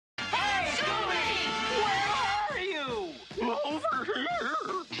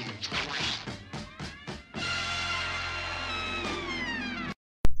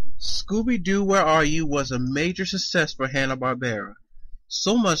Scooby-Doo, Where Are You was a major success for Hanna-Barbera.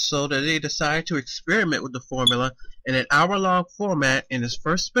 So much so that they decided to experiment with the formula in an hour-long format in its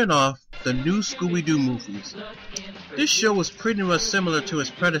first spin-off, the new Scooby-Doo movies. This show was pretty much similar to its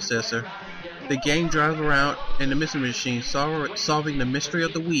predecessor. The gang drives around in the mystery machine solving the mystery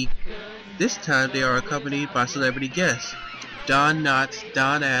of the week. This time they are accompanied by celebrity guests. Don Knotts,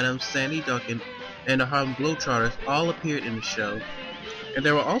 Don Adams, Sandy Duncan, and the Harlem Globetrotters all appeared in the show. And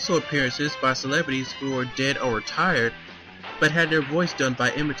there were also appearances by celebrities who were dead or retired, but had their voice done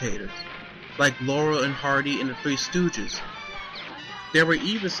by imitators, like Laurel and Hardy and the Three Stooges. There were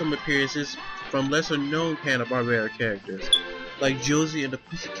even some appearances from lesser-known Hanna-Barbera characters, like Josie and the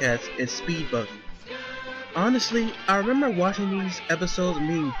Pussycats and Speed Buggy. Honestly, I remember watching these episodes and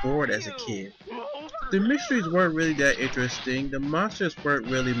being bored as a kid. The mysteries weren't really that interesting, the monsters weren't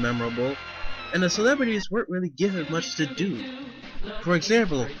really memorable, and the celebrities weren't really given much to do. For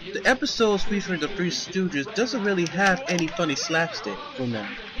example, the episodes featuring the Three Stooges doesn't really have any funny slapstick from them.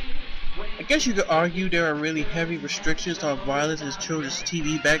 I guess you could argue there are really heavy restrictions on violence in children's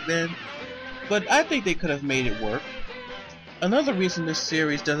TV back then, but I think they could have made it work. Another reason this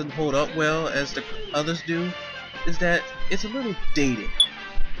series doesn't hold up well as the others do is that it's a little dated.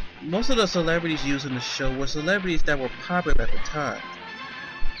 Most of the celebrities used in the show were celebrities that were popular at the time.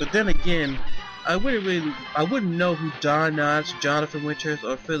 But then again, I wouldn't know who Don Knotts, Jonathan Winters,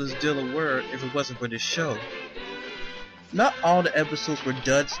 or Phyllis Diller were if it wasn't for this show. Not all the episodes were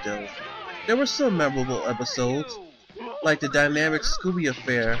duds though. There were some memorable episodes, like the dynamic Scooby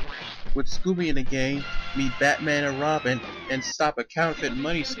affair, with Scooby and the gang meet Batman and Robin and stop a counterfeit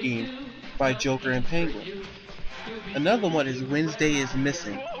money scheme by Joker and Penguin. Another one is Wednesday is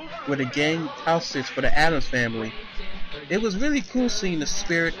Missing, where the gang house sits for the Addams family. It was really cool seeing the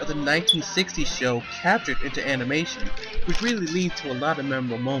spirit of the 1960s show captured into animation, which really leads to a lot of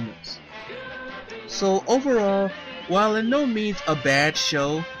memorable moments. So overall, while in no means a bad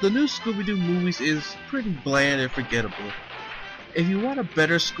show, the new Scooby-Doo movies is pretty bland and forgettable. If you want a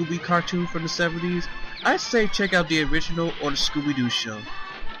better Scooby cartoon from the 70s, I'd say check out the original or the Scooby-Doo show.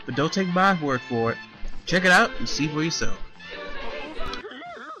 But don't take my word for it. Check it out and see for yourself.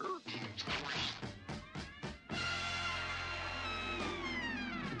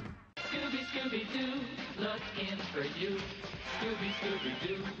 Scooby-Doo, looking for you.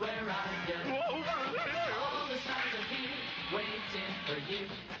 Scooby-Doo, where are you? All the stars are here, waiting for you.